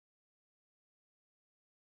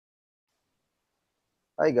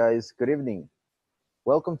Hi guys, good evening.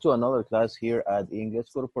 Welcome to another class here at Ingles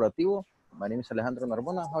Corporativo. My name is Alejandro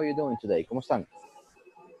Narbona. How are you doing today? ¿Cómo están?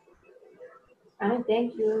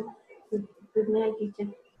 Thank you. Good night,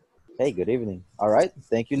 teacher. Hey, good evening. All right.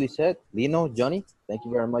 Thank you, Lisette, Lino, Johnny. Thank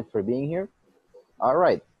you very much for being here. All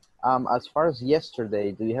right. As far as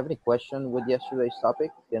yesterday, do you have any question with yesterday's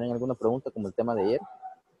topic? ¿Tienen alguna pregunta como el tema de ayer?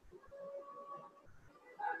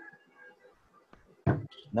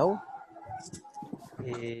 No?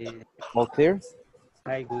 All clear?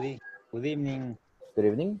 Hi, good evening. Good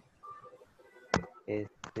evening.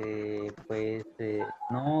 Pues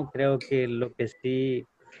no, creo que lo que sí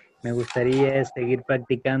me gustaría es seguir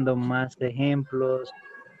practicando más ejemplos.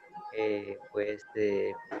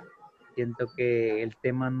 Siento que el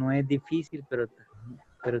tema no es difícil, pero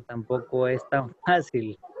tampoco es tan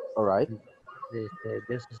fácil. All right.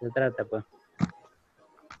 De eso se trata, pues.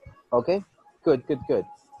 Okay, good.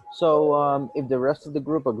 So, if the rest of the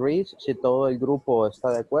group agrees, si todo el grupo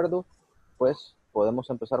está de acuerdo, pues podemos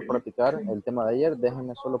empezar a practicar el tema de ayer.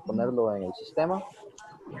 Déjenme solo ponerlo en el sistema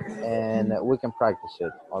and we can practice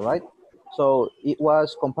it, all right? So, it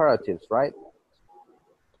was comparatives, right?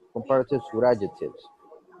 Comparatives with adjectives,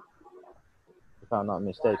 if I'm not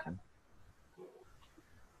mistaken.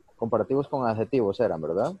 Comparativos con adjetivos eran,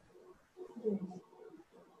 ¿verdad?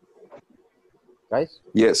 Guys?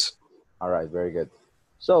 Yes. All right, very good.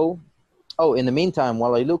 So, in the meantime,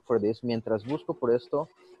 while I look for this, mientras busco por esto,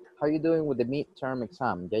 how are you doing with the midterm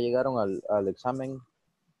exam? ¿Ya llegaron al examen,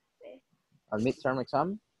 al midterm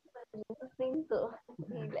exam?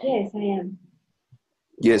 Yes, I am.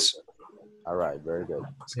 Yes. All right, very good.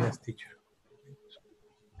 Yes, teacher.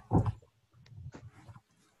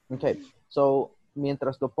 Okay, so,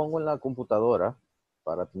 mientras lo pongo en la computadora,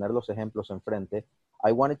 para tener los ejemplos enfrente,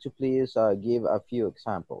 I wanted to please give a few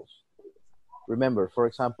examples. Remember, for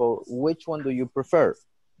example, which one do you prefer?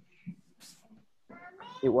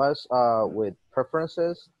 It was with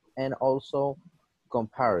preferences and also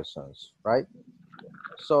comparisons, right?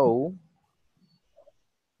 So,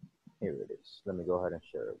 here it is. Let me go ahead and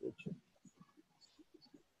share it with you.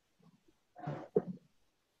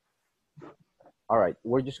 All right,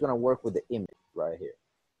 we're just gonna work with the image right here.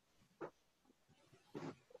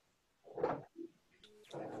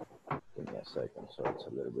 Give me a second, so it's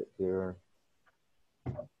a little bit clearer.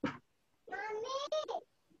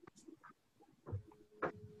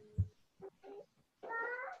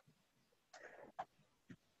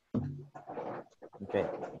 Okay.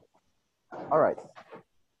 All right.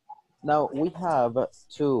 Now we have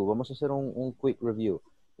two. Vamos a hacer un quick review.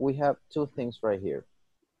 We have two things right here.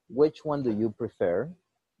 Which one do you prefer?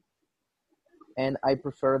 And I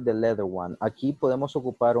prefer the leather one. Aquí podemos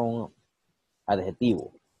ocupar un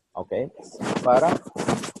adjetivo, ¿ok? Para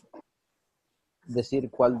decir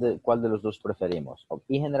cuál de los dos preferimos.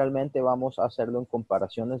 Y generalmente vamos a hacerlo en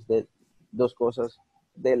comparaciones de dos cosas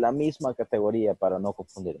de la misma categoría para no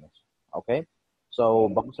confundirnos, ¿ok? So,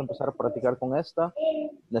 vamos a empezar a practicar con esta.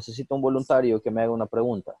 Necesito un voluntario que me haga una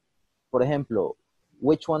pregunta. Por ejemplo,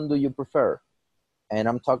 which one do you prefer? And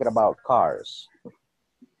I'm talking about cars.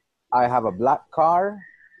 I have a black car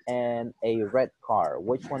and a red car.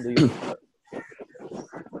 Which one do you prefer?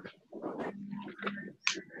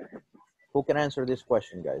 Who can answer this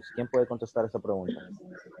question, guys? ¿Quién puede contestar esta pregunta?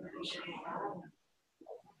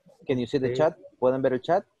 Can you see the chat? ¿Pueden ver el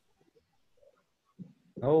chat?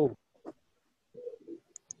 No.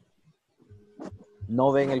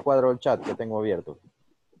 No ven el cuadro del chat que tengo abierto.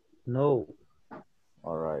 No.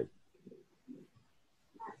 All right.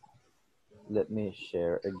 Let me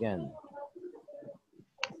share again.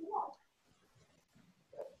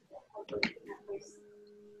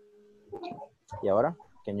 ¿Y ahora?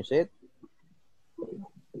 Can you see it?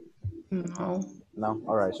 No. No.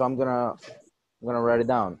 All right. So I'm gonna write it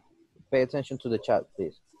down. Pay attention to the chat,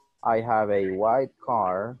 please. I have a white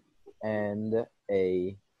car and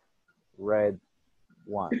a red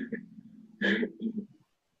one.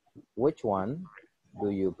 Which one do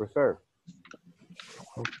you prefer?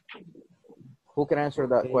 Who can answer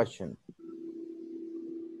that question?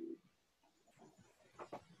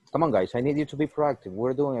 Come on, guys. I need you to be proactive.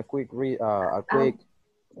 We're doing a quick review. I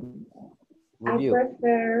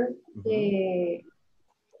prefer the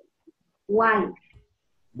white.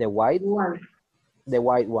 The white one. The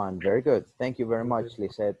white one. Very good. Thank you very much,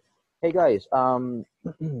 Lisette. Hey, guys.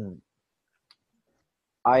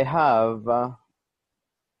 I have.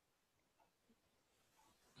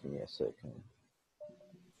 Give me a second.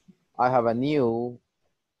 I have a new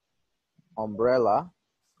umbrella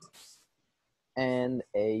and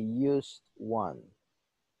a used one.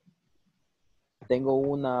 Tengo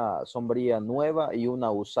una sombrilla nueva y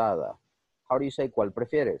una usada. How do you say cuál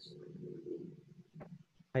prefieres?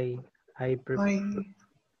 I prefer.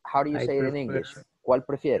 How do you I say it in prefer- English? ¿Cuál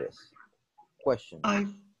prefieres? Question.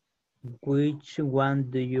 Which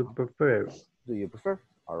one do you prefer? Do you prefer?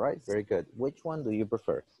 All right, very good. Which one do you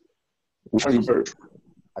prefer?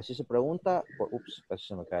 Así se pregunta. Oops, casi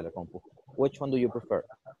se me cae la compu. Which one do you prefer?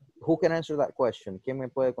 Who can answer that question? ¿Quién me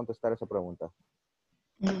puede contestar esa pregunta?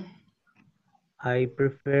 I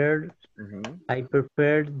prefer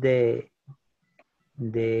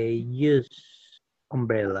the use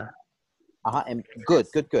umbrella. Ajá, good.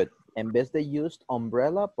 En vez de used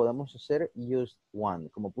umbrella, podemos hacer used one,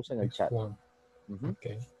 como puse en el chat.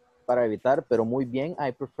 Okay. Para evitar, pero muy bien,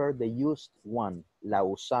 I prefer the used one, la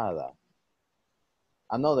usada.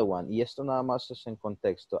 Another one, y esto nada más es en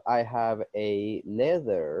contexto. I have a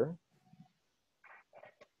leather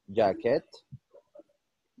jacket.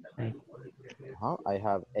 I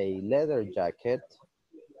have a leather jacket.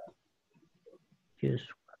 Use.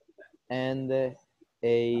 And a,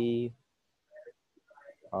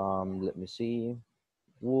 let me see,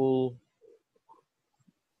 wool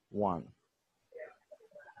one.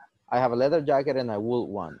 I have a leather jacket and a wool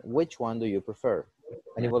one. Which one do you prefer?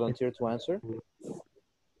 Any volunteer to answer?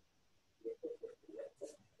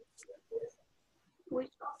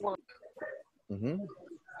 Which one?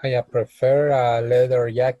 I prefer a leather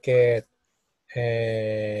jacket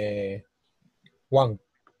one.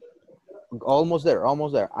 Almost there.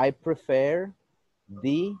 I prefer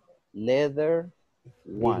the leather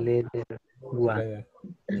one. The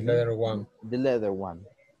leather one. The leather one.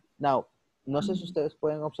 Now, no sé si ustedes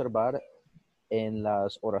pueden observar en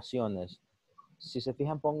las oraciones. Si se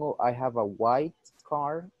fijan, pongo I have a white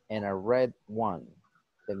car and a red one.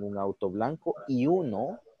 Tengo un auto blanco y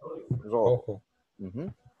uno rojo.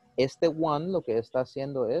 Este one lo que está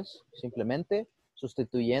haciendo es simplemente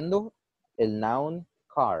sustituyendo el noun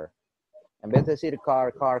car. En vez de decir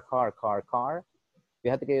car,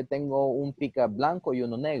 fíjate que yo tengo un pickup blanco y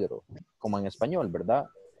uno negro, como en español, ¿verdad?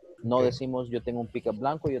 No decimos yo tengo un pickup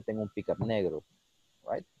blanco y yo tengo un pickup negro,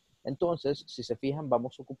 right? Entonces, si se fijan,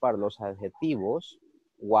 vamos a ocupar los adjetivos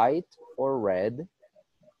white o red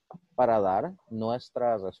para dar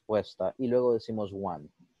nuestra respuesta y luego decimos one,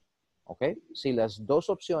 ¿ok? Si las dos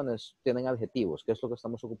opciones tienen adjetivos, ¿qué es lo que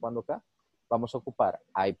estamos ocupando acá? Vamos a ocupar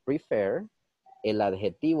I prefer, el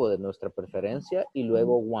adjetivo de nuestra preferencia y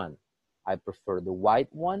luego one. I prefer the white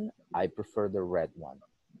one, I prefer the red one,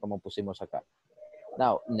 como pusimos acá.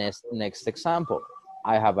 Now, next example.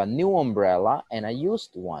 I have a new umbrella and a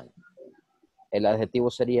used one. El adjetivo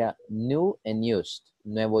sería new and used,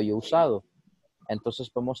 nuevo y usado.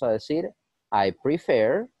 Entonces vamos a decir I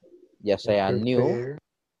prefer, ya sea new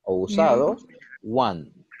o usado,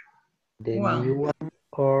 one. The new one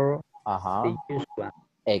or the used one.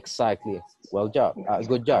 Exactly. Well job.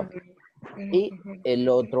 Good job. Y el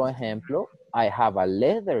otro ejemplo, I have a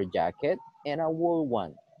leather jacket and a wool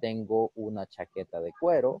one. Tengo una chaqueta de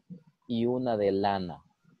cuero y una de lana.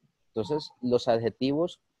 Entonces, los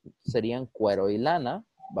adjetivos serían cuero y lana.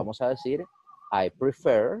 Vamos a decir, I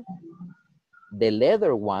prefer the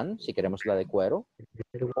leather one, si queremos la de cuero.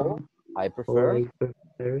 O I prefer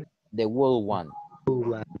the wool one.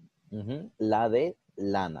 La de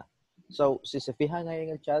lana. So, si se fijan ahí en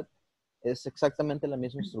el chat, es exactamente la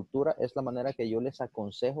misma estructura. Es la manera que yo les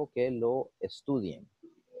aconsejo que lo estudien.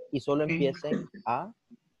 Y solo empiecen a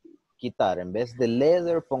quitar. En vez de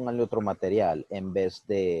leather, pónganle otro material. En vez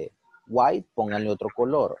de white, pónganle otro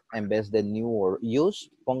color. En vez de new or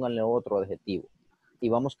used, pónganle otro adjetivo. Y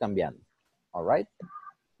vamos cambiando. All right?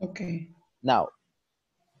 Okay. Now,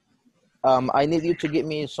 I need you to give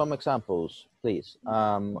me some examples, please.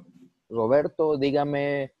 Roberto,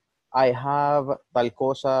 dígame, I have tal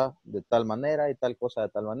cosa de tal manera y tal cosa de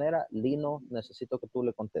tal manera. Lino, necesito que tú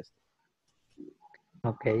le contestes.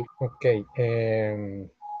 Okay. Okay.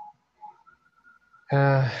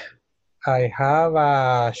 I have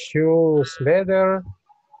a shoes leather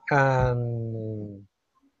and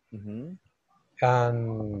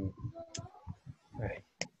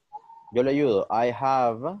yo le ayudo. I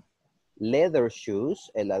have leather shoes.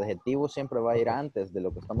 El adjetivo siempre va a ir antes de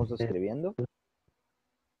lo que estamos describiendo.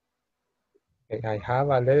 I have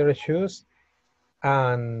a leather shoes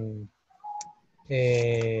and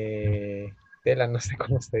tela, no sé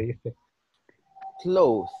cómo se dice.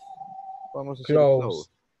 Clothes. Vamos a decir Clothes.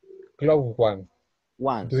 Clothes one.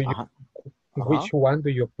 Ones. Which one do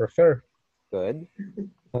you prefer? Good.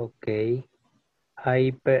 Okay.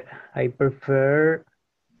 I prefer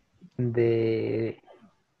the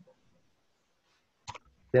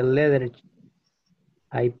leather.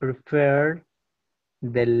 I prefer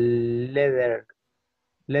the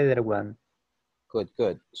leather one. Good,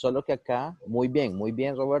 good. Solo que acá, muy bien,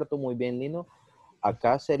 Roberto, muy bien, Lino.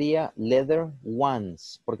 Acá sería leather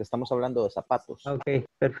ones, porque estamos hablando de zapatos. Okay,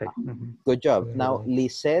 perfect. Good job. Now,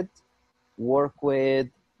 Lisette, work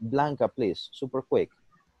with Blanca, please. Super quick.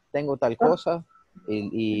 Tengo tal cosa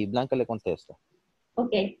y Blanca le contesta.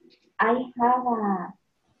 Okay. I have a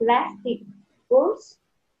plastic purse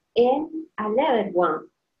and a leather one.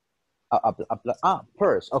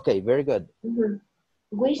 Purse. Okay, very good.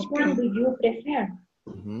 Which one do you prefer?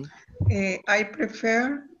 I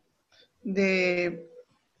prefer the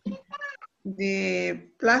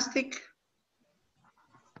plastic.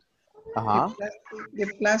 The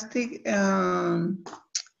plastic.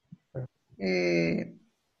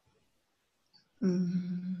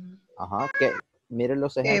 ¿Qué? Miren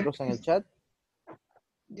los ejemplos en el chat.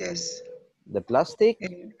 Yes. The plastic.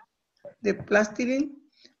 The plastic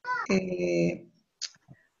ring.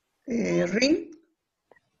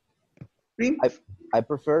 I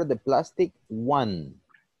prefer the plastic one.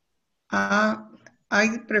 I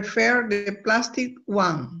prefer the plastic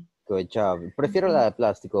one. Good job. Prefiero la de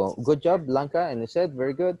plástico. Good job, Blanca and Lisette.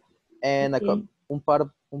 Very good. And Okay. un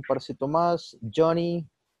parcito más. Johnny.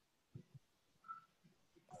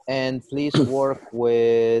 And please work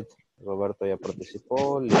with Roberto ya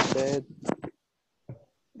participó. Lisette.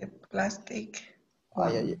 The plastic.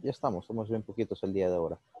 Ya estamos. Somos bien poquitos el día de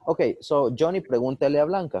ahora. Ok, so Johnny, pregúntale a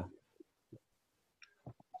Blanca.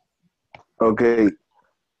 Okay.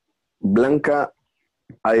 Blanca,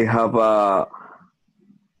 I have a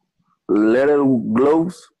leather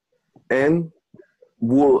gloves and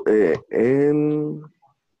wool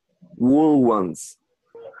ones.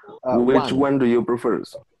 Which one do you prefer?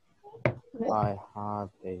 I have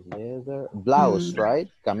a leather blouse, right?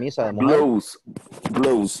 Camisa de mujer.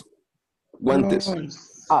 Blouse. Guantes.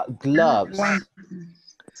 Gloves.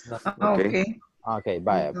 Okay. Okay,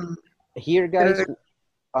 bye. Here, guys,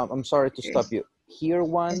 I'm sorry to stop you. Here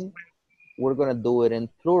one, we're going to do it in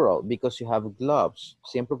plural because you have gloves.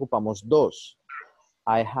 Siempre ocupamos dos.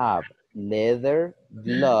 I have leather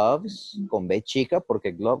gloves con B chica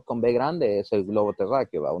porque glove con B grande es el globo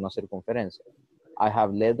terráqueo, va una circunferencia. I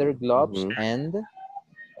have leather gloves and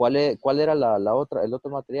 ¿cuál era la otra, el otro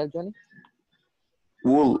material, Johnny?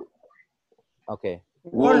 Wool. Okay.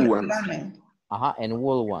 Wool ones. And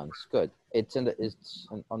wool ones. Good. It's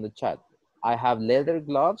on the chat. I have leather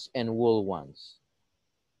gloves and wool ones.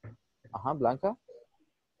 Blanca?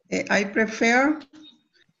 I prefer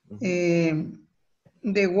the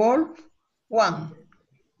wool one.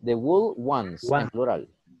 The wool ones, en plural.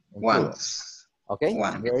 Ones. Okay,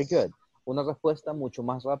 ones. Very good. Una respuesta mucho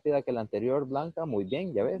más rápida que la anterior, Blanca. Muy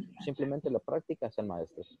bien, ya ves. Simplemente la práctica es el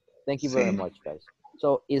maestro. Thank you very much, guys.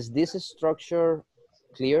 So, is this structure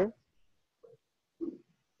clear?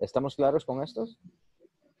 ¿Estamos claros con estos?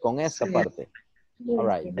 Con esta parte. All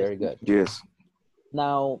right, very good. Yes.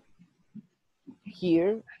 Now,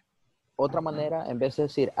 here, otra manera, en vez de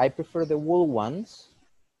decir, I prefer the wool ones,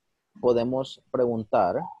 podemos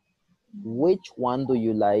preguntar, which one do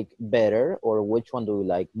you like better or which one do you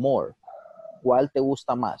like more? ¿Cuál te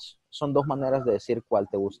gusta más? Son dos maneras de decir cuál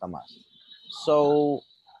te gusta más. So,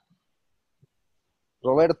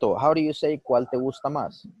 Roberto, how do you say cuál te gusta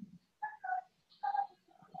más?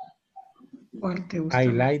 I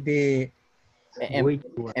like the...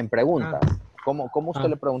 En pregunta. ¿Cómo usted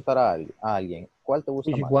le preguntará a alguien? ¿Cuál te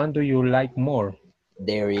gusta Which más? one do you like more?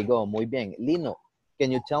 There you go. Muy bien. Lino,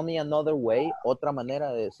 can you tell me another way, otra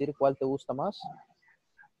manera de decir cuál te gusta más?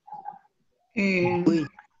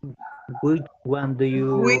 Which one do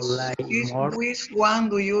you like more? Which one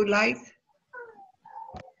do you like?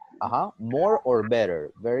 More or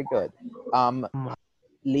better. Very good.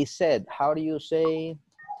 Lisette, how do you say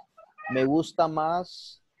me gusta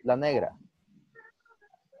más la negra?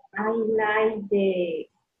 I like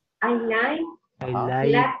I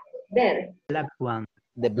black better. black one.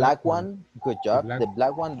 The black one. Good job. The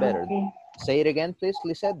black one better. Okay. Say it again, please,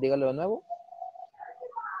 Lisette. Dígalo de nuevo.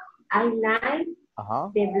 I like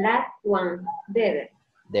the black one better.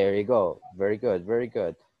 There you go. Very good. Very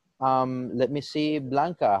good. Let me see,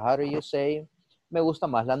 Blanca. How do you say me gusta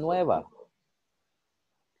más la nueva?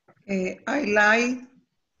 I like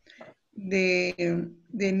the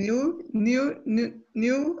new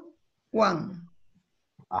one.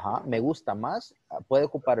 Me gusta más. Puede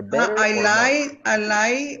ocupar better. I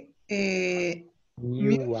like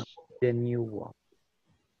New one. The new one.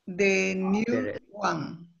 The new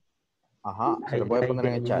one. Se lo voy a poner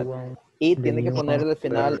en el chat. Y tiene que poner al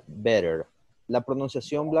final better. La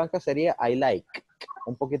pronunciación, Blanca, sería I like.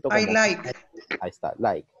 Un poquito como. I like. Ahí está,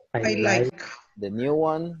 like. I like. The new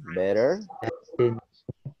one better.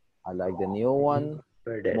 I like the new one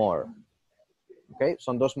more. Okay,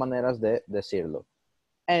 son dos maneras de decirlo.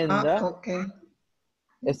 And, Okay.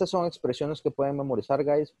 estas son expresiones que pueden memorizar,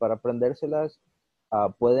 guys, para aprendérselas.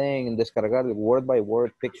 Pueden descargar el Word by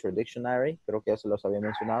Word Picture Dictionary, creo que ya se los había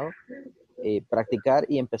mencionado. Practicar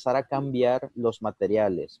y empezar a cambiar los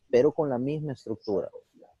materiales, pero con la misma estructura.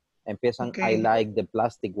 Empiezan, Okay. I like the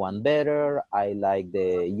plastic one better, I like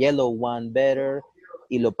the yellow one better,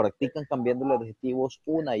 y lo practican cambiando los adjetivos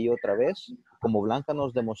una y otra vez. Como Blanca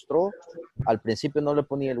nos demostró, al principio no le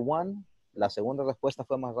ponía el one, la segunda respuesta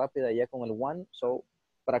fue más rápida ya con el one, so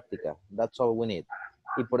práctica, that's all we need.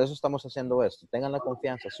 Y por eso estamos haciendo esto. Tengan la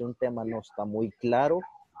confianza, si un tema no está muy claro,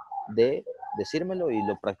 de decírmelo y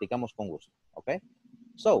lo practicamos con gusto, okay?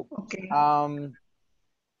 So, Okay.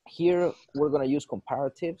 here we're going to use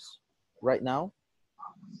comparatives right now.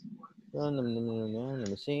 Let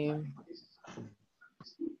me see.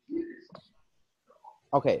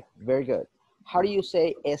 Okay, very good. How do you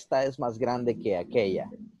say esta es más grande que aquella?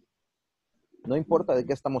 No importa de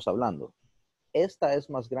qué estamos hablando. Esta es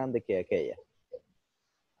más grande que aquella.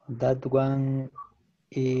 That one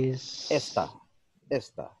is... Esta.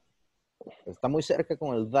 Está muy cerca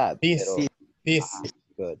con el that, This, pero... this,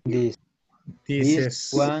 Good. This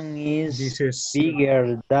this one is this is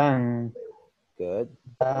bigger than Good.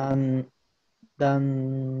 than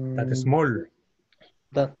that is small.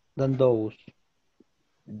 than those.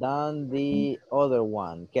 Than the other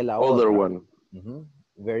one. Que la Other otra. one.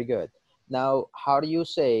 Very good. Now, how do you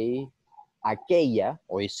say aquella,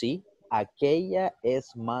 hoy sí, aquella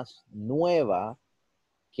es más nueva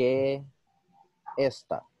que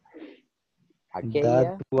esta?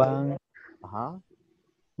 Aquella.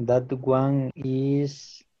 That one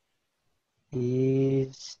is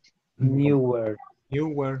newer.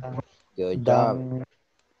 Newer. Good job.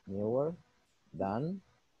 Newer than.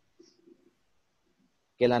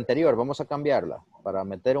 Que la anterior, vamos a cambiarla para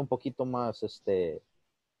meter un poquito más de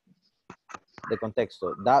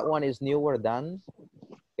contexto. That one is newer than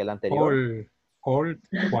que la anterior. Old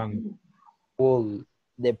one. Old.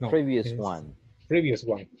 The previous one. Previous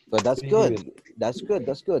one. But that's good. That's good.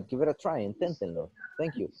 That's good. Give it a try. Inténtenlo.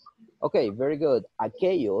 Thank you. Okay, very good.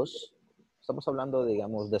 Aquellos, estamos hablando,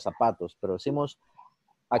 digamos, de zapatos, pero decimos,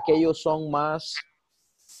 aquellos son más,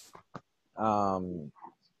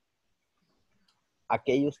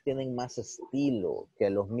 aquellos tienen más estilo que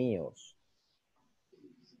los míos.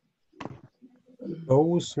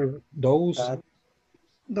 Those those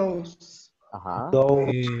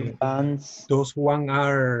one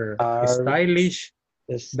are stylish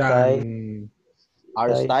than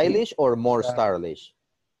are stylish or more stylish?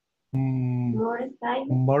 More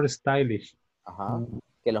stylish.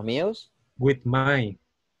 ¿Que los míos? With mine.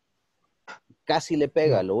 Casi le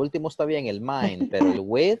pega. Lo último está bien, el mine, pero el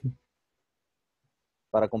with,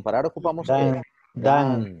 para comparar ocupamos than.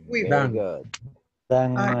 Very good.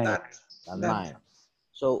 Than mine. Than mine.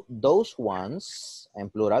 So, those ones, en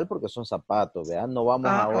plural porque son zapatos, ¿vean? No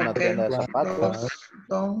vamos a una tienda de zapatos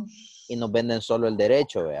y nos venden solo el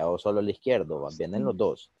derecho, ¿vean? O solo el izquierdo, venden los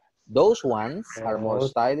dos. Those ones are more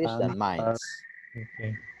stylish than mine.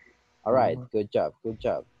 Okay. All right, good job, good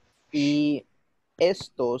job. Y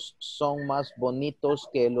estos son más bonitos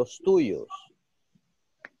que los tuyos.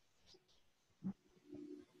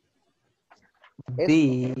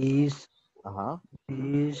 These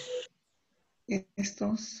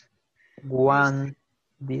Estos.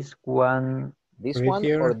 This one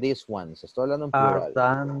or these ones? Estoy hablando en plural.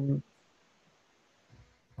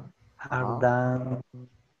 Are than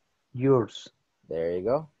yours. There you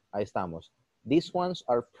go. Ahí estamos. These ones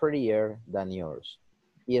are prettier than yours.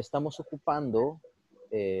 Y estamos ocupando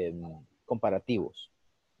comparativos.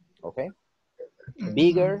 Okay?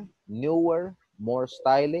 Bigger, newer, more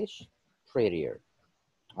stylish, prettier.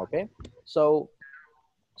 Okay? So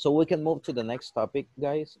we can move to the next topic,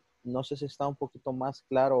 guys. No sé si está un poquito más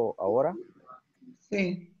claro ahora.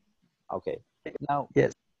 Sí. Okay. Now,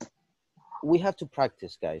 yes. We have to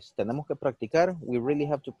practice, guys. Tenemos que practicar. We really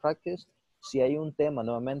have to practice. Si hay un tema,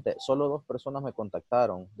 nuevamente, solo 2 personas me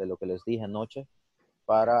contactaron de lo que les dije anoche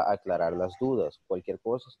para aclarar las dudas. Cualquier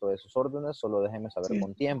cosa, estoy a sus órdenes. Solo déjenme saber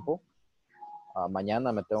con tiempo.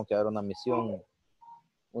 Mañana me tengo que dar una misión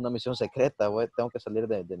secreta. Tengo que salir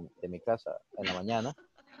de mi casa en la mañana.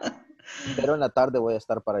 Pero en la tarde voy a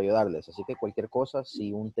estar para ayudarles. Así que cualquier cosa,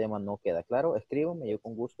 si un tema no queda claro, escríbanme. Yo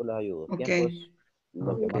con gusto les ayudo. Tiempo es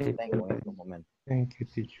lo que más tengo en estos momentos. Thank you,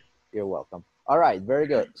 teacher. You're welcome. All right, very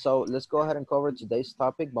good. So let's go ahead and cover today's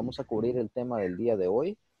topic. Vamos a cubrir el tema del día de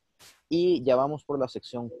hoy. Y ya vamos por la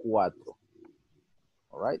sección 4.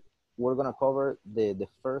 All right. We're going to cover the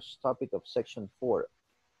first topic of section 4.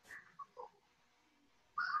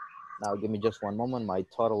 Now give me just one moment. My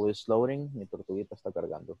total is loading. Mi tortuguita está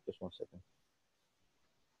cargando. Just one second.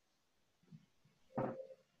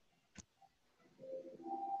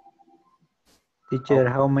 Teacher,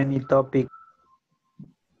 how many topic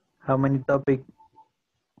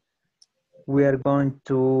we are going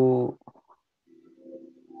to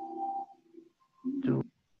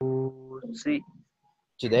see?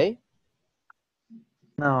 Today?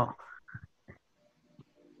 No.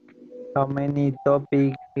 How many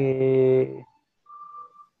topic it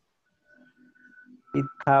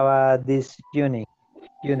have this unit?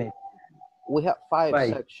 We have five Five.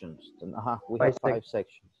 sections. We have five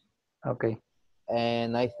sections. Okay.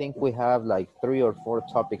 And I think we have like 3 or 4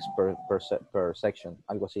 topics per section.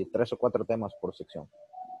 Algo así, 3 o 4 temas por sección.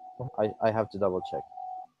 I have to double check.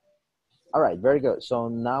 All right, very good. So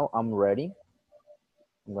now I'm ready.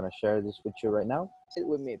 I'm going to share this with you right now. Sit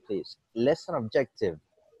with me, please. Lesson objective.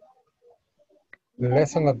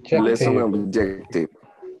 Lesson objective. Lesson objective.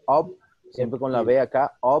 Siempre con la B acá.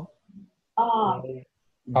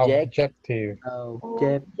 Objective.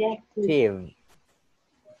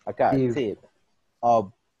 Acá, tip.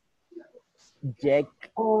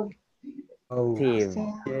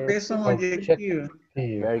 Lesson objective.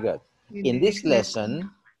 Very good. In this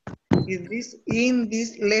lesson,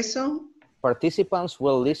 participants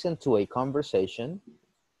will listen to a conversation.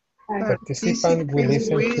 Participant will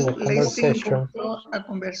listen to a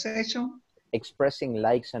conversation. Expressing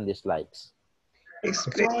likes and dislikes.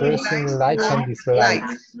 Expressing likes and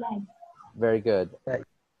dislikes. Very good.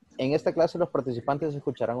 En esta clase los participantes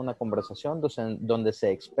escucharán una conversación donde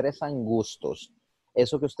se expresan gustos.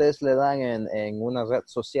 Eso que ustedes le dan en una red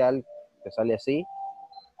social que sale así,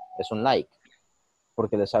 es un like,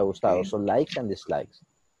 porque les ha gustado. So likes and dislikes.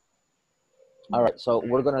 All right, so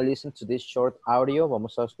we're going to listen to this short audio.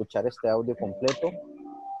 Vamos a escuchar este audio completo.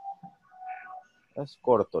 Es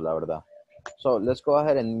corto, la verdad. So let's go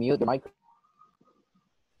ahead and mute the mic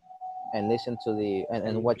and listen to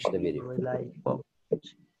and watch the video.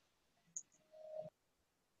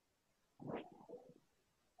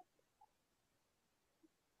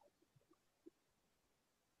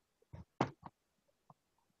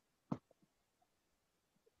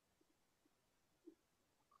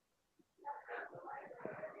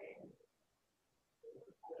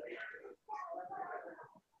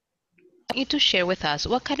 You to share with us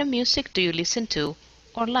what kind of music do you listen to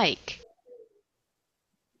or like?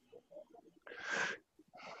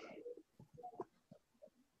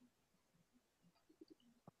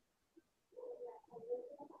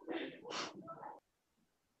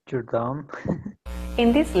 You're done.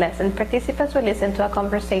 In this lesson, participants will listen to a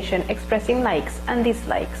conversation expressing likes and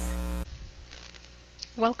dislikes.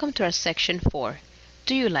 Welcome to our section 4.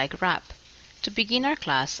 Do you like rap? To begin our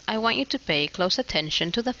class, I want you to pay close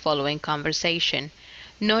attention to the following conversation.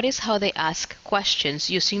 Notice how they ask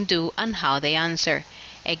questions using do and how they answer.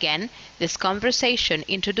 Again, this conversation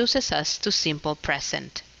introduces us to simple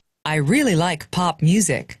present. I really like pop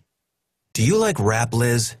music. Do you like rap,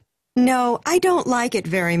 Liz? No, I don't like it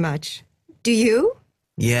very much. Do you?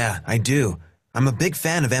 Yeah, I do. I'm a big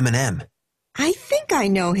fan of Eminem. I think I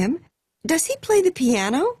know him. Does he play the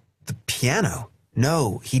piano? The piano?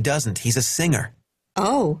 No, he doesn't. He's a singer.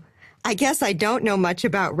 Oh, I guess I don't know much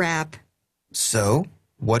about rap. So,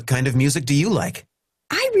 what kind of music do you like?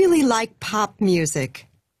 I really like pop music.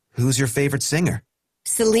 Who's your favorite singer?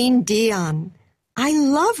 Celine Dion. I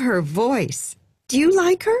love her voice. Do you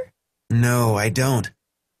like her? No, I don't.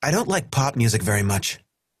 I don't like pop music very much.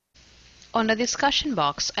 On the discussion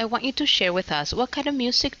box, I want you to share with us what kind of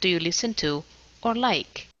music do you listen to or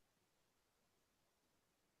like.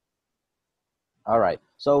 All right,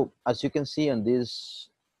 so as you can see on this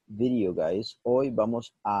video, guys, hoy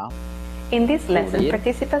vamos a... In this lesson,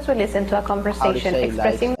 participants will listen to a conversation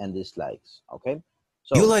expressing likes and dislikes, okay?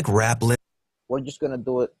 So you like rap, Liz? We're just going to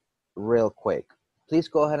do it real quick. Please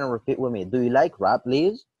go ahead and repeat with me. Do you like rap,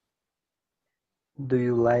 Liz? Do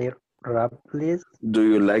you like rap, Liz? Do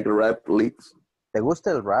you like rap, Liz? ¿Te gusta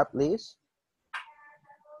el rap, Liz?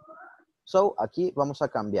 So, aquí vamos a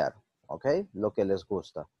cambiar, okay? Lo que les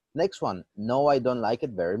gusta. Next one. No, I don't like it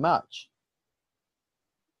very much.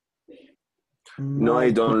 No,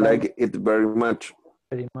 I don't like it very much.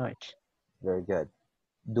 Very much. Very good.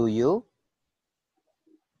 Do you?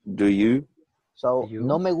 Do you? So,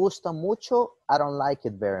 no me gusta mucho. I don't like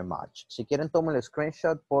it very much. Si quieren, tomen el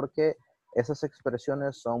screenshot porque esas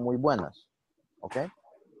expresiones son muy buenas. Okay?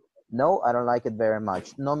 No, I don't like it very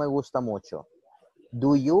much. No me gusta mucho.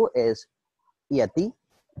 Do you es ¿y a ti?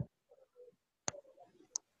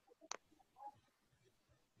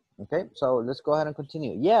 Okay, so let's go ahead and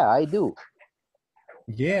continue. Yeah, I do.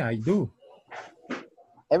 Yeah, I do.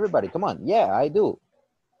 Everybody, come on. Yeah, I do.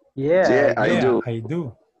 Yeah, I do. I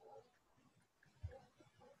do.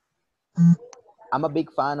 I'm a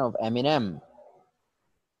big fan of Eminem.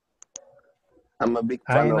 I'm a big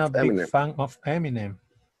fan of Eminem. Big fan of Eminem.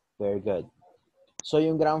 Very good. Soy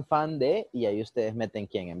un gran fan de, y ahí ustedes meten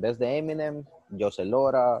quién. En vez de Eminem, José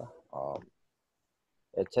Lora,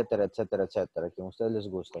 etcétera, etcétera, etcétera. Quien a ustedes les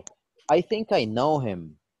guste. I think I know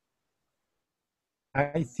him.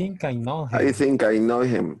 I think I know him. I think I know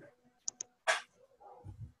him.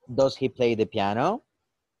 Does he play the piano?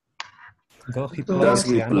 Does he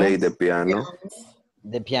play the piano?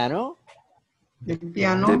 The piano? The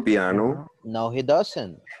piano. The piano? No, he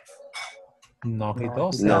doesn't. No, he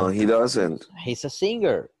doesn't. No, he doesn't. He's a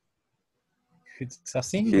singer. He's a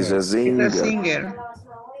singer. He's a singer. He's a singer.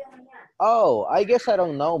 Oh, I guess I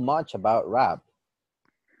don't know much about rap.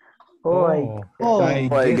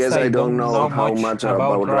 I guess I don't know how much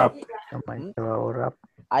about rap.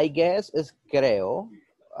 I guess es creo.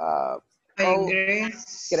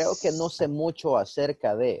 Creo que no sé mucho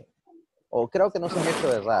acerca de. O creo que no sé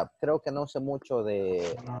mucho de rap. Creo que no sé mucho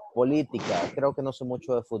de política. Creo que no sé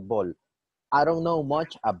mucho de fútbol. I don't know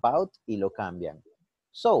much about y lo cambian.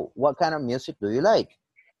 So, what kind of music do you like?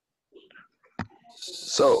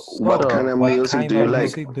 So, what kind of music do you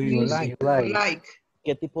like?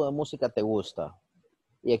 ¿Qué tipo de música te gusta?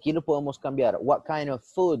 Y aquí lo podemos cambiar. What kind of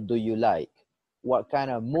food do you like? What kind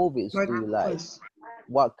of movies do you like?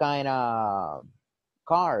 What kind of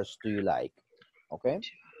cars do you like? Okay.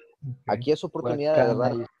 Aquí es oportunidad de What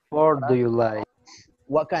kind of sport do you like?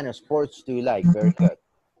 What kind of sports do you like? Very good.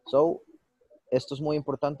 So, esto es muy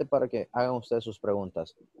importante para que hagan ustedes sus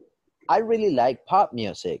preguntas. I really like pop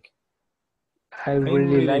music. I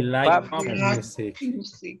really like pop music.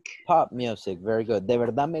 Pop music, very good. De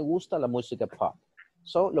verdad me gusta la música pop.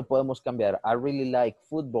 So, lo podemos cambiar. I really like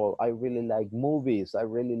football. I really like movies. I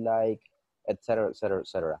really like, etc., etc.,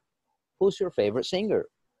 etc. Who's your favorite singer?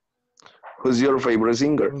 Who's your favorite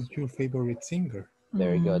singer? Who's your favorite singer?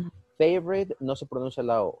 Very good. Favorite no se pronuncia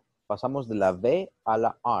la O. Pasamos de la V a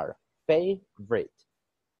la R. Favorite.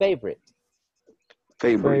 Favorite.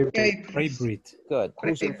 Favorite. Good.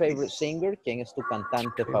 Who's your favorite singer? ¿Quién es tu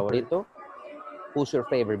cantante favorito? Who's your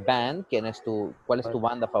favorite band? ¿Cuál es tu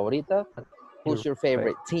banda favorita? Who's your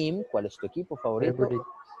favorite team? ¿Cuál es tu equipo favorito?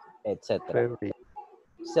 Etcétera.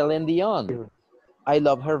 Celine Dion. I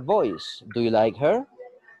love her voice. Do you like her?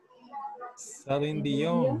 Celine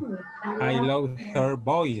Dion. I love her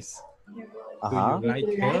voice. Do you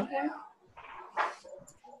like her?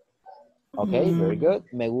 Okay, very good.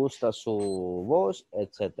 Me gusta su voz,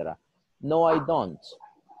 etc. No, I don't.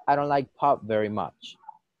 I don't like pop very much.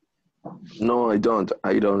 No, I don't.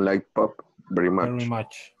 I don't like pop very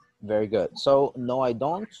much. Very good. So, no, I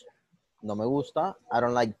don't. No me gusta. I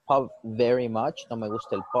don't like pop very much. No me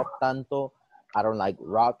gusta el pop tanto. I don't like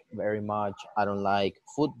rock very much. I don't like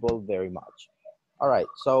football very much. All right.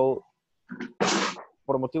 So,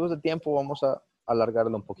 por motivos de tiempo, vamos a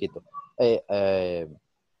alargarlo un poquito.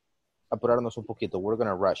 Apurarnos un poquito. We're going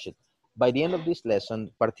to rush it. By the end of this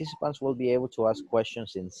lesson, participants will be able to ask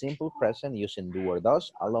questions in simple present using do or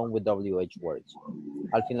does, along with WH words.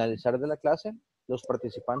 Al finalizar de la clase, los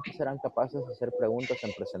participantes serán capaces de hacer preguntas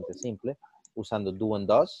en presente simple usando do and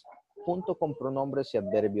does, junto con pronombres y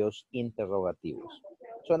adverbios interrogativos.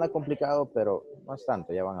 Suena complicado, pero no es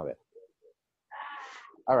tanto, ya van a ver.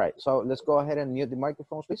 All right, so let's go ahead and mute the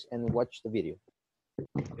microphones, please, and watch the video.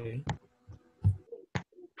 Okay.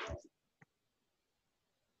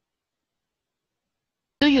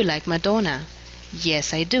 Do you like Madonna?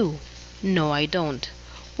 Yes, I do. No, I don't.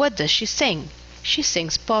 What does she sing? She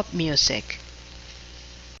sings pop music.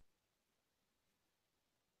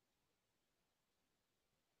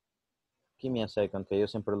 Give me a second, que yo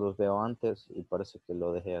siempre los veo antes y parece que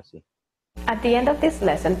lo dejé así. At the end of this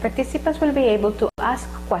lesson, participants will be able to ask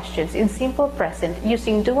questions in simple present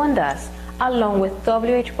using do and does, along with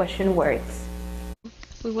WH question words.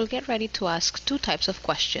 We will get ready to ask two types of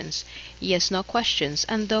questions, yes-no questions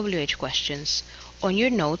and WH questions. On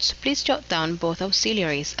your notes, please jot down both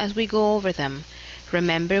auxiliaries as we go over them.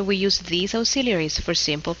 Remember, we use these auxiliaries for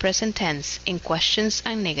simple present tense in questions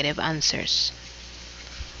and negative answers.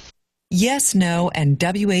 Yes, no, and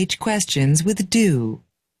WH questions with do.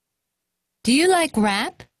 Do you like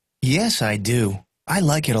rap? Yes, I do. I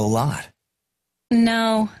like it a lot.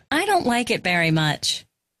 No, I don't like it very much.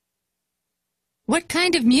 What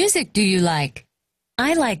kind of music do you like?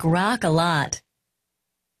 I like rock a lot.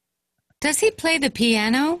 Does he play the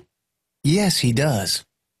piano? Yes, he does.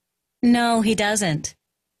 No, he doesn't.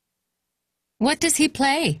 What does he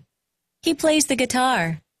play? He plays the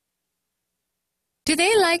guitar. Do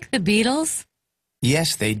they like the Beatles?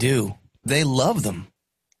 Yes, they do. They love them.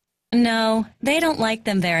 No, they don't like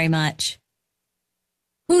them very much.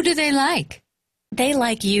 Who do they like? They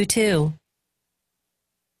like you too.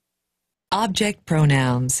 Object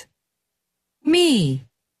pronouns. Me.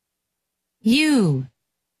 You.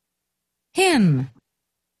 Him.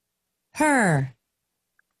 Her.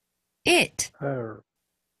 It. Her.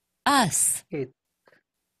 Us. It.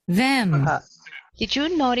 Them. Did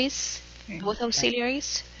you notice both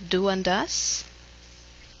auxiliaries, do and does?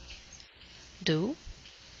 Do,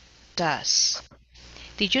 does.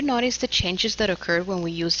 Did you notice the changes that occurred when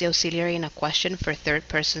we use the auxiliary in a question for third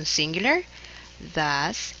person singular?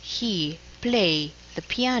 Does he play the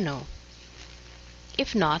piano?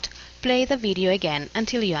 If not, play the video again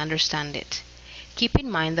until you understand it. Keep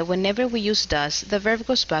in mind that whenever we use does, the verb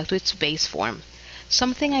goes back to its base form.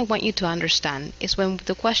 Something I want you to understand is when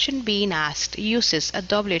the question being asked uses a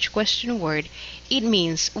WH question word, it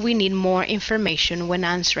means we need more information when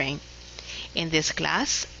answering. In this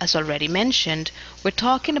class, as already mentioned, we're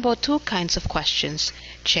talking about two kinds of questions.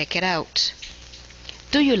 Check it out.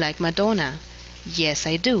 Do you like Madonna? Yes,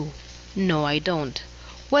 I do. No, I don't.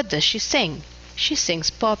 What does she sing? She sings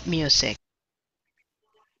pop music.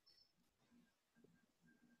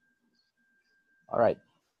 All right.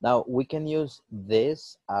 Now we can use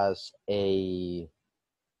this as an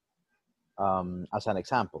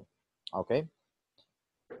example. Okay.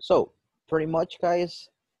 So pretty much, guys,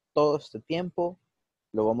 todo este tiempo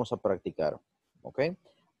lo vamos a practicar. Okay.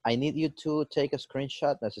 I need you to take a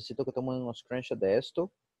screenshot. Necesito que tomen un screenshot de esto.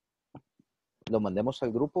 Lo mandemos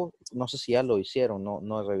al grupo. No sé si ya lo hicieron.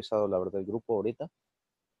 No he revisado la verdad el grupo ahorita.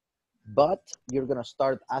 But you're going to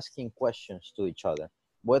start asking questions to each other.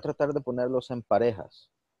 Voy a tratar de ponerlos en parejas.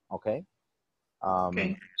 Okay.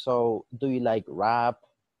 Okay. So, do you like rap?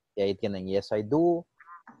 Y ahí tienen yes, I do.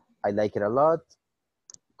 I like it a lot.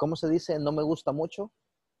 ¿Cómo se dice? No me gusta mucho.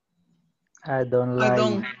 I don't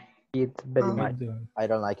like it very much. I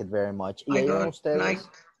don't like it very much. Y I ahí ven don't ustedes. like.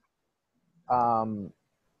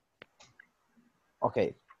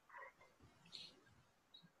 Okay.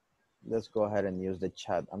 Let's go ahead and use the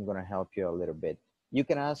chat. I'm going to help you a little bit. You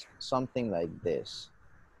can ask something like this.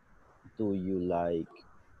 Do you like...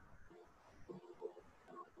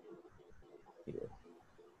 Here.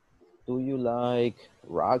 Do you like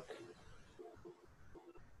rock?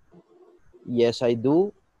 Yes, I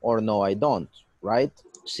do, or no, I don't, right?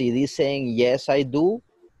 Si dicen yes, I do,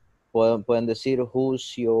 pueden decir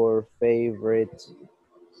who's your favorite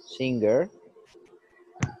singer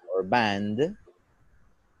or band.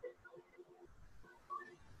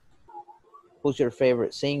 Who's your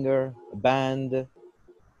favorite singer, band?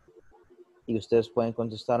 Y ustedes pueden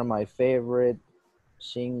contestar my favorite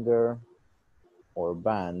singer or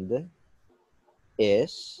band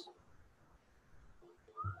is,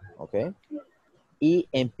 ¿ok? Y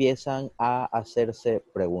empiezan a hacerse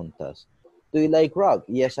preguntas. Do you like rock?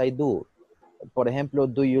 Yes, I do. Por ejemplo,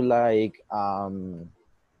 do you like,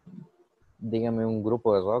 dígame un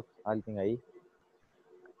grupo de rock, alguien ahí.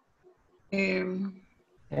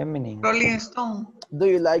 Eminem. Rolling Stone. Do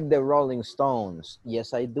you like the Rolling Stones?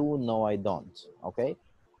 Yes, I do. No, I don't. Okay.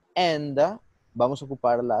 And vamos a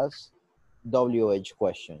ocupar las WH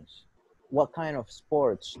questions. What kind of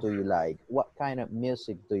sports do you like? What kind of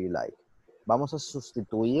music do you like? Vamos a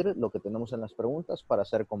sustituir lo que tenemos en las preguntas para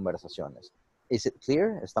hacer conversaciones. Is it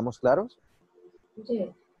clear? ¿Estamos claros?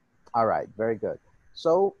 Yeah. All right, very good.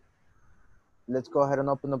 So, let's go ahead and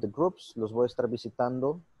open up the groups. Los voy a estar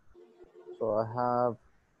visitando. So,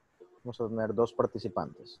 vamos a tener 2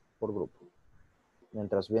 participantes por grupo.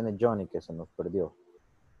 Mientras viene Johnny, que se nos perdió.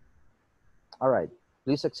 All right.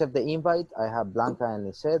 Please accept the invite. I have Blanca and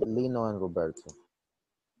Lisette, Lino and Roberto.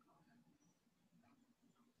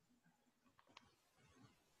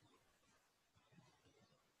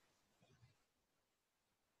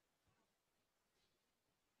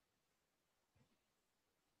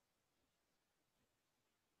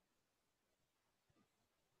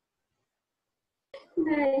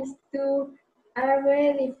 Nice to are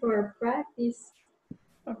ready for practice.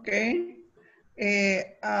 Okay.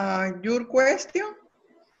 Your question?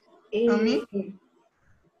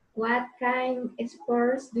 What kind of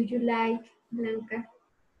sports do you like, Blanca?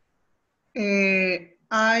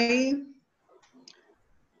 I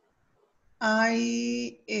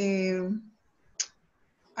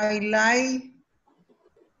like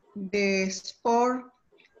the sport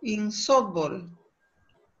in softball.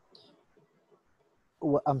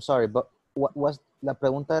 I'm sorry, but what was la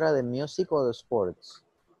pregunta era de music or de sports?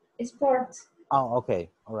 Sports. Oh, okay.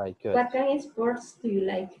 All right, good. What kind of sports do you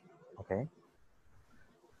like? Okay.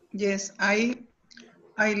 Yes, I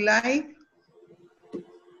like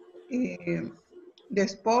the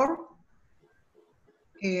sport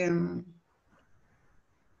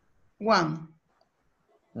one.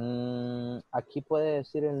 Aquí puede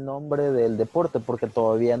decir el nombre del deporte porque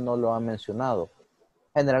todavía no lo ha mencionado.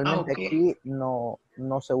 Generalmente aquí no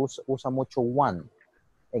se usa mucho one.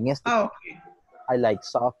 En este I like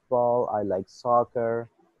softball, I like soccer,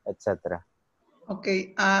 etc.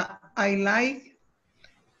 Okay, I like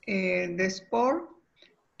the sport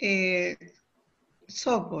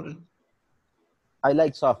softball. I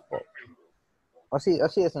like softball. Así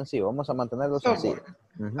de sencillo, vamos a mantenerlo sencillo.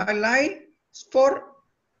 I like sport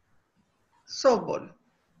softball.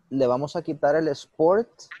 Le vamos a quitar el sport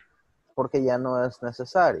porque ya no es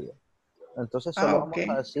necesario. Entonces solo vamos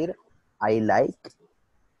a decir I like,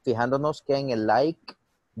 fijándonos que en el like,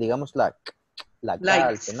 digamos la K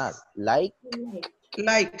al final. Like.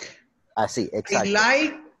 Así, exacto.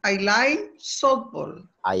 I like softball.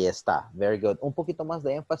 Ahí está, very good. Un poquito más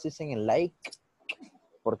de énfasis en el like.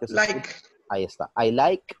 Porque ahí está. I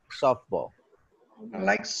like softball. I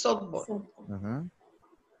like softball.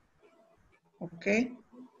 Okay.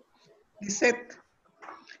 Lisette,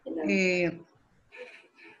 do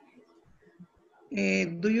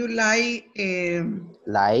you like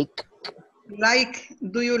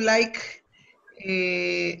do you like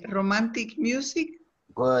romantic music?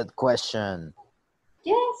 Good question.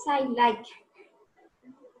 Yes, I like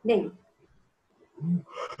them.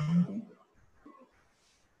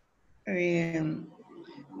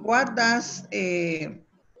 What does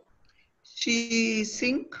she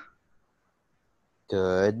think?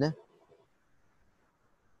 Good.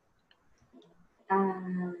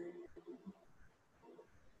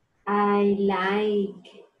 I like,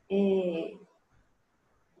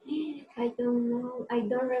 I don't know, I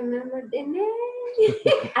don't remember the name.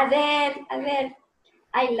 Adele.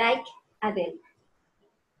 I like Adele.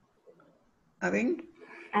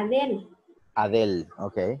 Adele,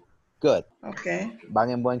 okay. Good. Okay. Van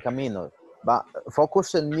en buen camino.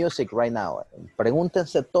 Focus in music right now.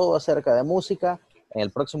 Pregúntense todo acerca de música. En el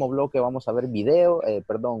próximo bloque vamos a ver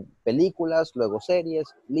películas, luego series,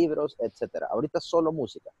 libros, etc. Ahorita solo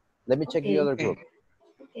música. Let me check the other group.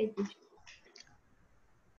 Okay.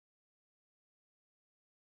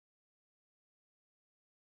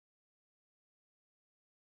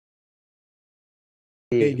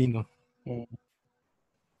 Hey, Dino.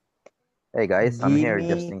 Hey guys, I'm here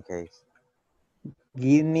just in case.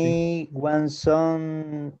 Give me one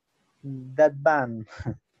song that band.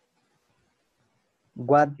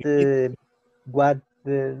 What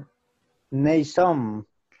name song?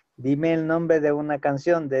 Dime el nombre de una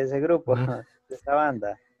canción de ese grupo, de esa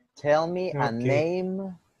banda. Tell me a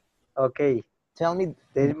name. Okay. Tell me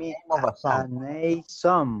the name of a song. A name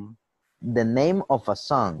song. The name of a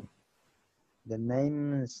song. The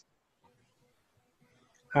names.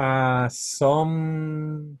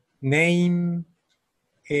 Some name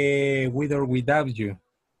with or without you.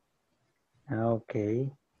 Okay.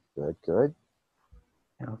 Good.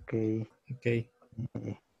 Okay.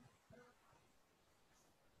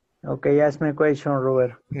 Okay, ask me a question,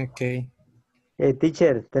 Robert. Okay.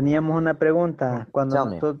 Teacher, teníamos una pregunta. Cuando Tell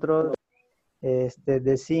me. nosotros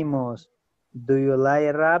decimos, do you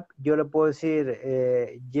like rap? Yo le puedo decir,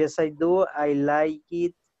 yes I do, I like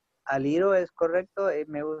it a little, ¿es correcto?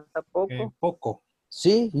 Me gusta poco. Poco.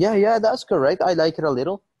 Sí, yeah, that's correct. I like it a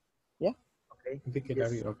little. Yeah. Okay.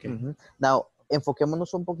 Now,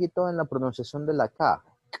 enfoquémonos un poquito en la pronunciación de la K,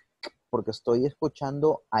 porque estoy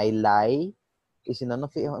escuchando I like, y si no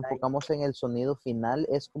nos enfocamos en el sonido final,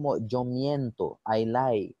 es como yo miento, I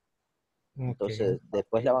like. Entonces,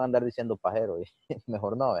 después le van a andar diciendo pajero, y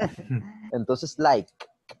mejor no. Entonces, like,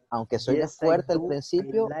 aunque suene fuerte al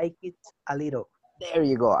principio. I like it a little. There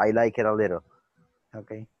you go, I like it a little.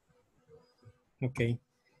 Okay.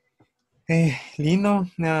 Lino,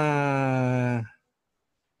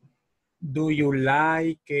 do you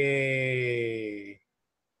like the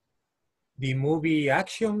movie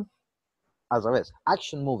action? Al revés,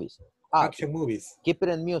 action movies. Action movies. Keep it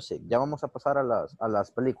in music. Ya vamos a pasar a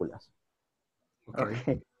las películas.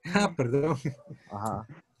 Okay. Perdón. Ajá.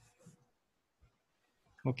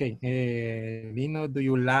 Okay. Lino, do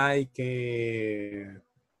you like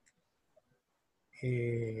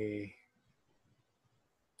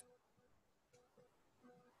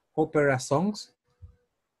opera songs?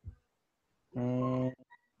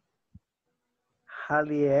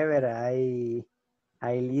 Hardly ever.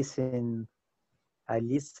 I listen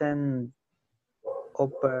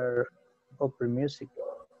opera music.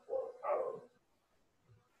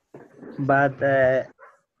 But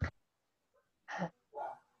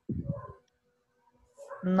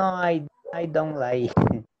no, I don't like.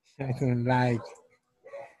 I don't like.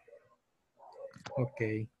 Ok.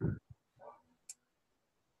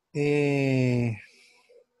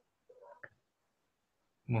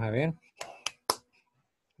 Vamos a ver.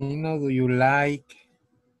 Do you like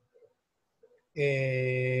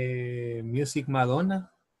music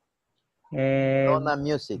Madonna? Madonna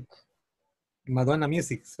music. Madonna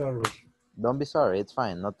music, sorry. Don't be sorry, it's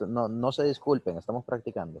fine. No se disculpen, estamos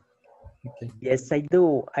practicando. Okay. Yes, I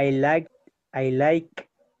do. I like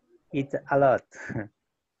it a lot.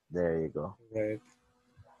 There you go. Right.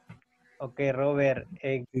 Okay, Robert.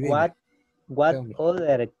 Dime. What Tell me.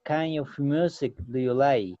 other kind of music do you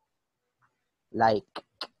like? Like.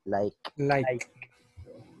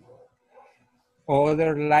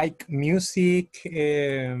 Other like music,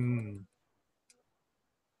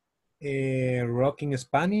 rock in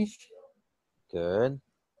Spanish. Good.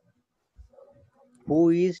 Who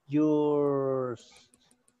is your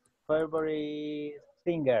favorite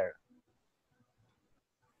singer?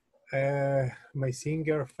 My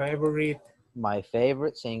singer favorite. My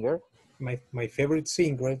favorite singer. My favorite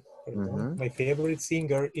singer. Pardon, my favorite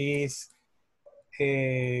singer is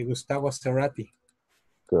Gustavo Cerati.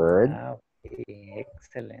 Good. Okay,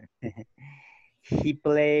 excellent. He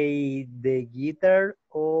plays the guitar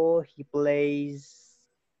or he plays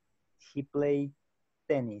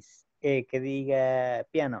tennis. Que diga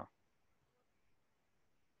piano.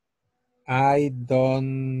 I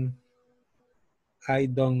don't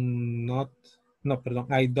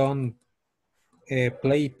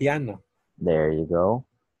play piano. There you go.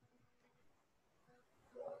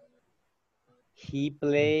 He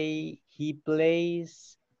plays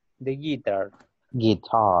the guitar.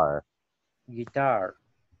 Guitar.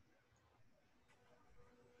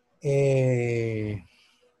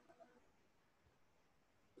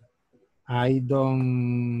 I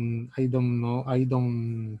don't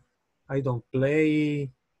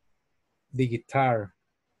play the guitar.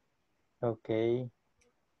 Okay.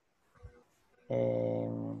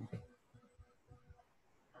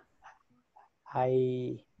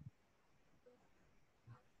 I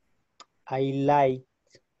like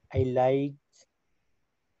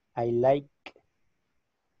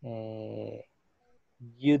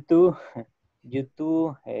YouTube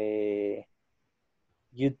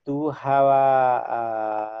have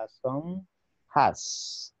a song.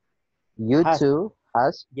 Has. YouTube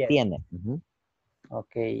has. Yes. Tiene.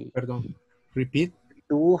 Okay. Perdón. Repeat.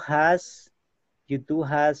 YouTube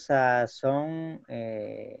has a song.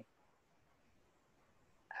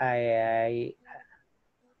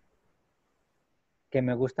 Que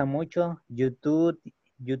me gusta mucho. YouTube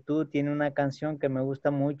tiene una canción que me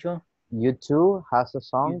gusta mucho. YouTube has a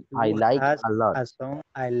song I like a lot. A song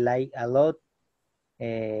I like a lot.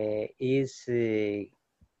 Is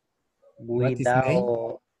What is the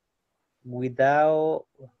name? With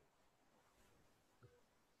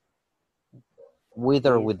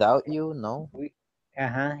or without you, no?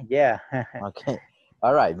 Yeah. Okay.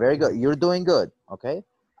 All right, very good. You're doing good, okay?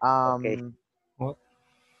 Okay.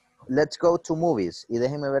 Let's go to movies. Y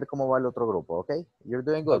déjenme ver cómo va el otro grupo, okay? You're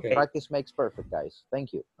doing good. Okay. Practice makes perfect, guys.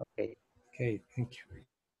 Thank you. Okay. Okay, thank you.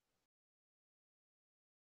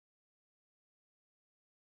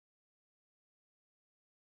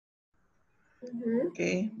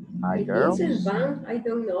 Okay. Hi, girl. This is band. I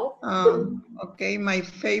don't know. Okay, my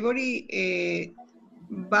favorite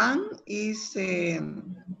band is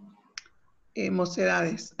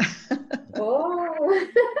Mocedades. Oh.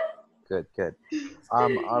 Good.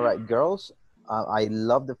 All right, girls. I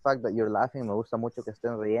love the fact that you're laughing. Me gusta mucho que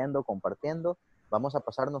estén riendo, compartiendo. Vamos a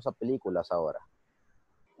pasarnos a películas ahora.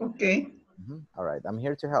 Okay. All right, I'm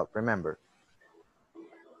here to help, remember.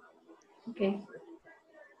 Okay.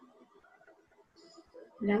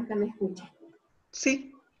 Blanca, ¿me escucha?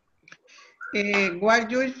 Sí.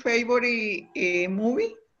 What's your favorite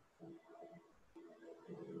movie?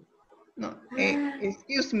 No,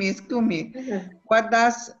 excuse me. What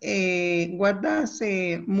does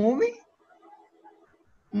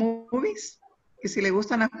movies? Que si le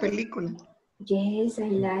gustan las películas. Yes, I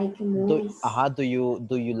like movies. Do you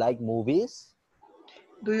like movies?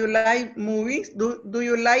 Do you like movies? Do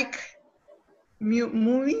you like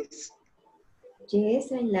movies?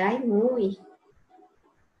 Yes, I like movies.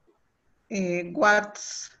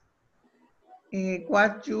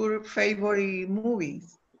 What's your favorite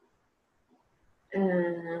movies?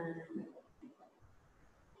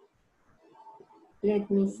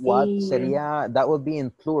 Let me see. What sería, that would be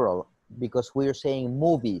in plural because we're saying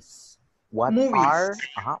movies. What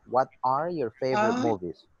are your favorite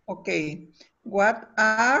movies? Okay. What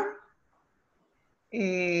are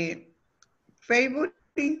favorite?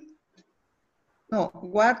 No,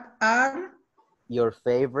 what are your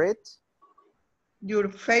favorite? Your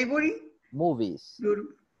favorite Movies. Your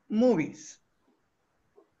movies.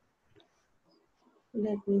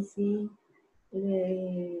 Let me see.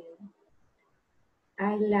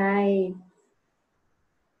 I like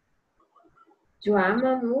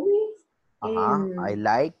drama movies. I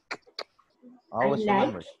like. Always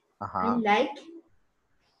remember. I like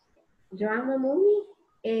drama movies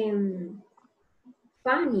and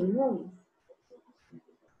funny movies.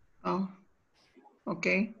 Oh,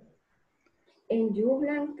 okay. And you,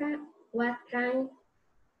 Blanca, what kind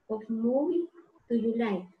of movie do you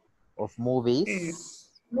like? Of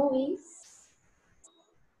movies? Movies.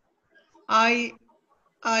 I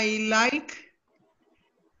like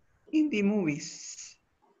indie movies.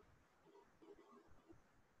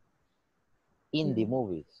 Indie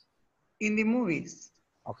movies. Indie movies.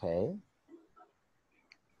 Okay.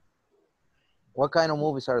 What kind of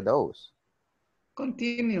movies are those?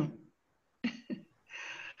 Continue.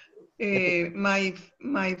 My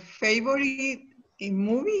favorite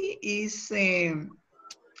movie is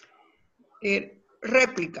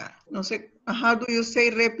Replica. No sé, how do you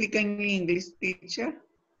say replica in English, teacher?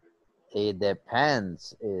 It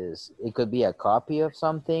depends. It could be a copy of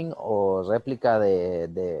something or réplica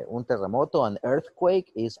de un terremoto. An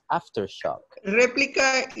earthquake is aftershock.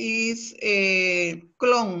 Replica is a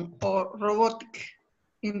clone or robotic.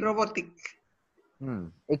 In robotic.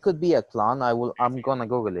 It could be a clone. I'm gonna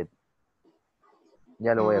Google it.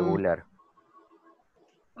 Ya lo voy a googlear.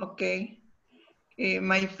 Okay.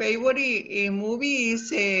 My favorite movie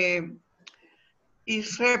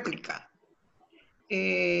is Replica.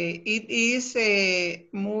 It is a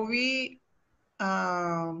movie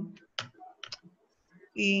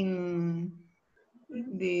in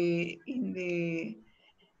the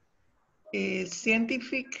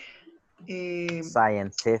scientific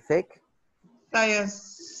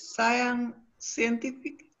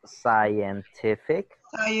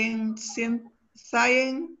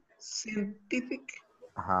scientific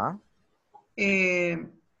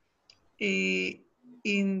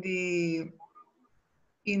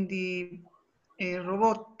in the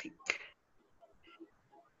robotic.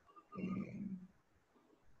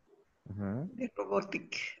 De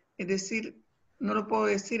robotic. Es decir, no lo puedo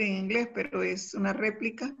decir en inglés, pero es una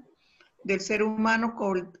réplica del ser humano.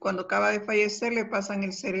 Cuando acaba de fallecer le pasan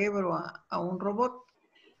el cerebro a un robot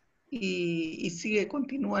y sigue,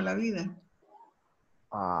 continúa la vida.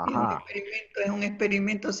 Es un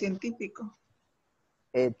experimento científico.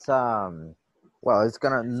 It's well, it's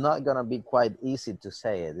not gonna be quite easy to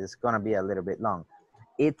say it. It's gonna be a little bit long.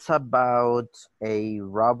 It's about a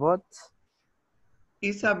robot.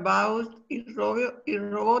 It's about a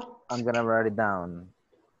robot. I'm gonna write it down.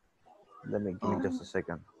 Give me just a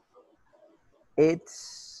second.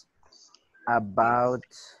 It's about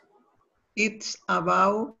a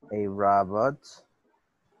robot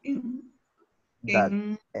that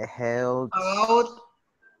held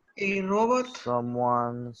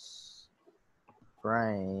someone's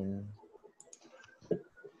brain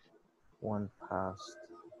one past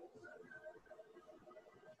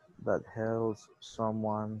that held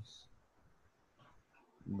someone's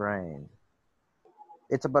brain.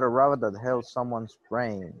 It's about a robot that held someone's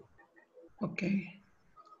brain. Okay.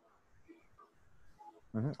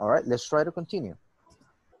 All right, let's try to continue.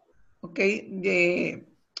 Okay.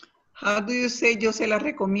 How do you say yo se la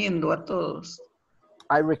recomiendo a todos?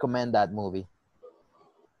 I recommend that movie.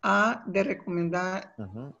 De recomendar.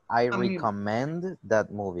 I recommend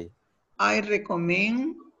that movie. I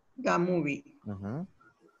recommend the movie.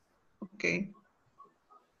 Okay.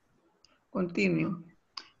 Continue.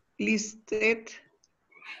 Please state.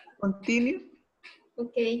 Continue.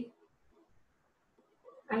 Okay.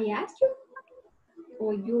 I asked you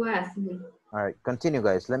or you asked me? All right, continue,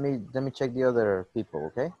 guys. Let me check the other people,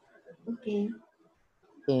 okay? Okay.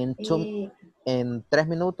 En 3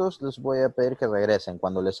 minutos les voy a pedir que regresen.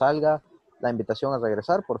 Cuando les salga la invitación a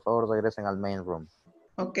regresar, por favor regresen al main room.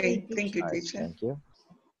 Okay, thank you, All right, teacher. thank you.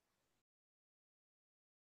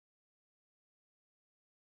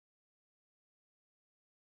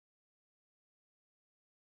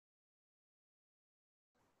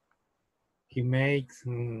 He makes,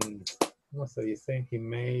 ¿cómo se dice? He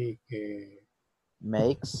makes.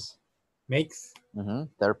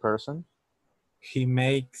 Third person. He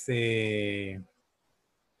makes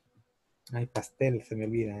pastel, se me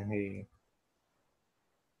olvida.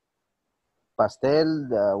 Pastel,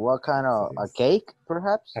 what kind of, a cake,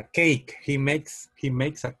 perhaps? A cake. He makes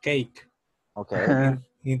a cake. Okay.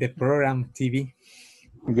 In the program TV.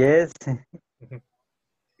 Yes,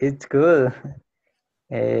 it's good.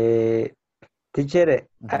 Teacher,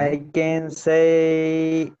 I can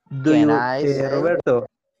say, Roberto,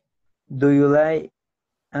 do you like,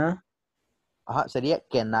 Ajá, sería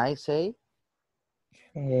can I say?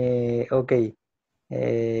 Okay.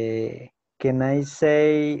 Can I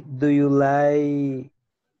say, do you like,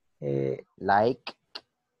 Like.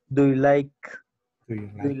 do you like, Do you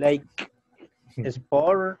do you like? like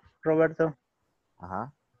sport, Roberto?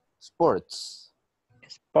 Ajá. Sports.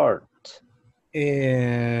 Sport.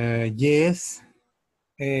 Yes,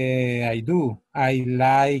 I do. I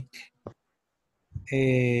like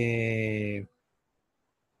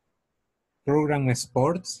program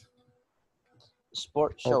sports.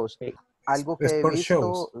 Sport shows. Okay. Algo que he Sport visto,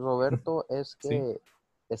 shows. Roberto, es Sí. que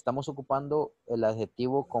estamos ocupando el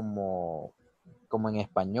adjetivo como en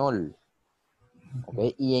español.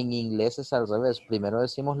 ¿Ok? Y en inglés es al revés. Primero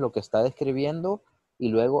decimos lo que está describiendo y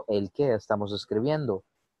luego el que estamos escribiendo.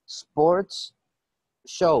 Sports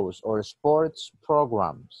shows o sports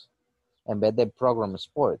programs. En vez de program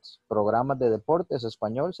sports. Programas de deportes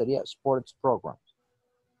español sería sports programs.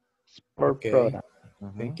 Sport Okay. program.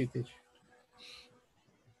 Thank you, teacher.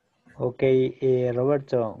 Okay,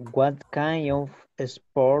 Roberto, what kind of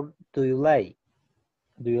sport do you like?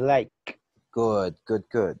 Do you like? Good, good,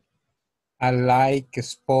 good. I like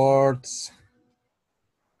sports,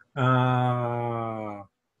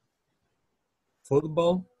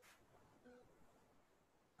 football,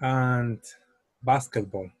 and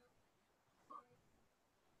basketball.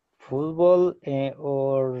 Football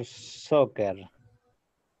or soccer?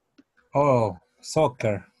 Oh,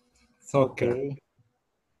 soccer. Soccer. Okay.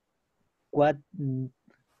 What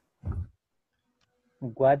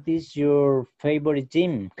is your favorite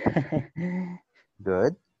team?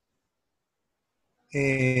 Good.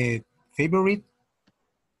 Favorite?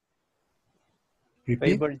 Repeat.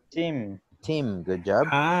 Favorite team. Team, good job.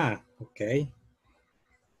 Okay.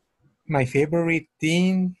 My favorite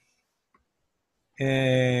team,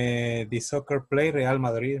 the soccer play Real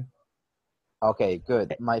Madrid. Okay,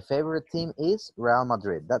 good. My favorite team is Real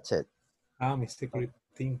Madrid. That's it. My secret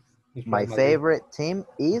team is My Real Madrid. favorite team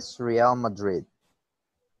is Real Madrid.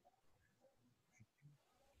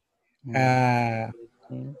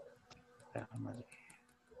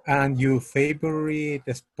 And your favorite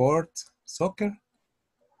sport, soccer?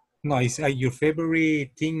 No, is your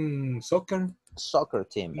favorite team soccer? Soccer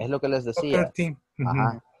team, es lo que les decía. Soccer team.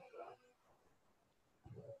 Ajá.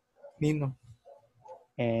 Lindo.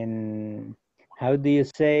 And how do you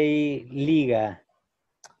say liga?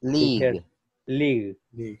 League. League.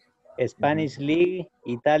 Spanish league,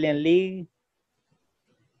 Italian league,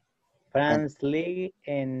 France league,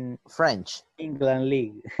 and French. England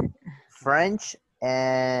league. French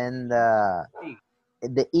and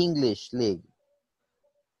the English league.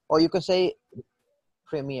 Or you can say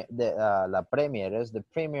Premier, la Premier is the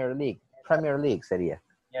Premier League. Premier League sería.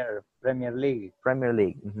 Premier League. Premier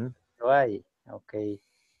League. Right. Okay.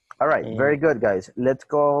 All right. Very good, guys. Let's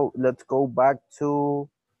go back to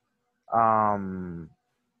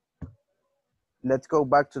let's go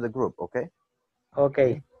back to the group, okay?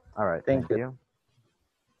 Okay. All right. Thank you.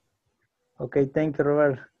 Okay. Thank you,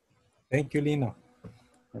 Robert. Thank you, Lino.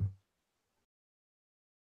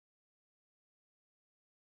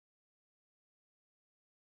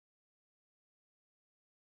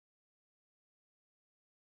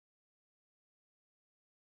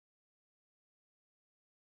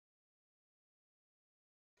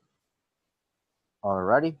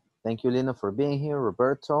 Alrighty. Thank you, Lino, for being here.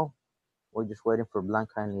 Roberto, we're just waiting for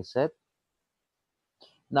Blanca and Lisette.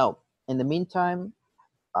 Now, in the meantime,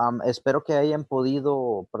 espero que hayan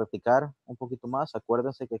podido practicar un poquito más.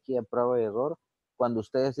 Acuérdense que aquí a prueba y error, cuando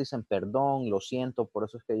ustedes dicen perdón, lo siento, por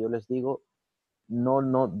eso es que yo les digo,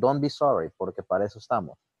 no, don't be sorry, porque para eso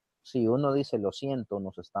estamos. Si uno dice lo siento,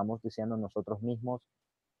 nos estamos diciendo nosotros mismos,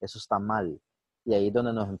 eso está mal. Y ahí es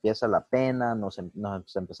donde nos empieza la pena, nos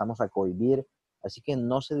empezamos a cohibir. Así que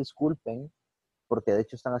no se disculpen, porque de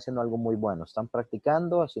hecho están haciendo algo muy bueno. Están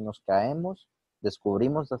practicando, así nos caemos,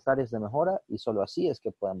 descubrimos las áreas de mejora y solo así es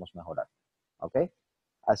que podemos mejorar. ¿Ok?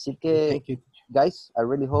 Así que, guys, I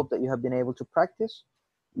really hope that you have been able to practice.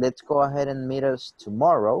 Let's go ahead and meet us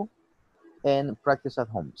tomorrow and practice at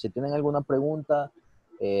home. Si tienen alguna pregunta,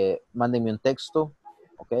 mándenme un texto.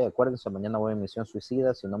 Ok, acuérdense, mañana voy en misión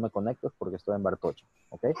suicida. Si no me conecto es porque estoy en Bartocha.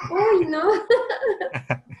 Ok. Uy, no.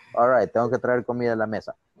 All right, tengo que traer comida a la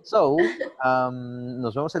mesa. So,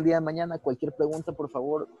 nos vemos el día de mañana. Cualquier pregunta, por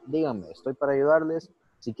favor, díganme. Estoy para ayudarles.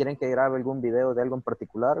 Si quieren que grabe algún video de algo en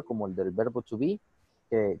particular, como el del verbo to be,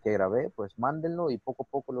 que grabé, pues mándenlo y poco a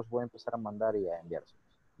poco los voy a empezar a mandar y a enviárselos.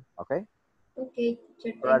 ¿Ok? Okay,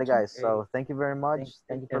 teacher. All right, guys. So, thank you very much.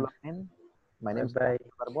 Thank you for logging in. My name is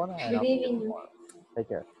Barbona. And Good evening. Take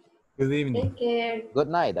care. Good evening. Take care. Good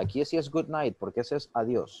night. Aquí sí es good night, porque ese es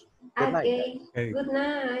adiós. Good night. Okay. Good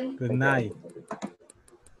night. Good night.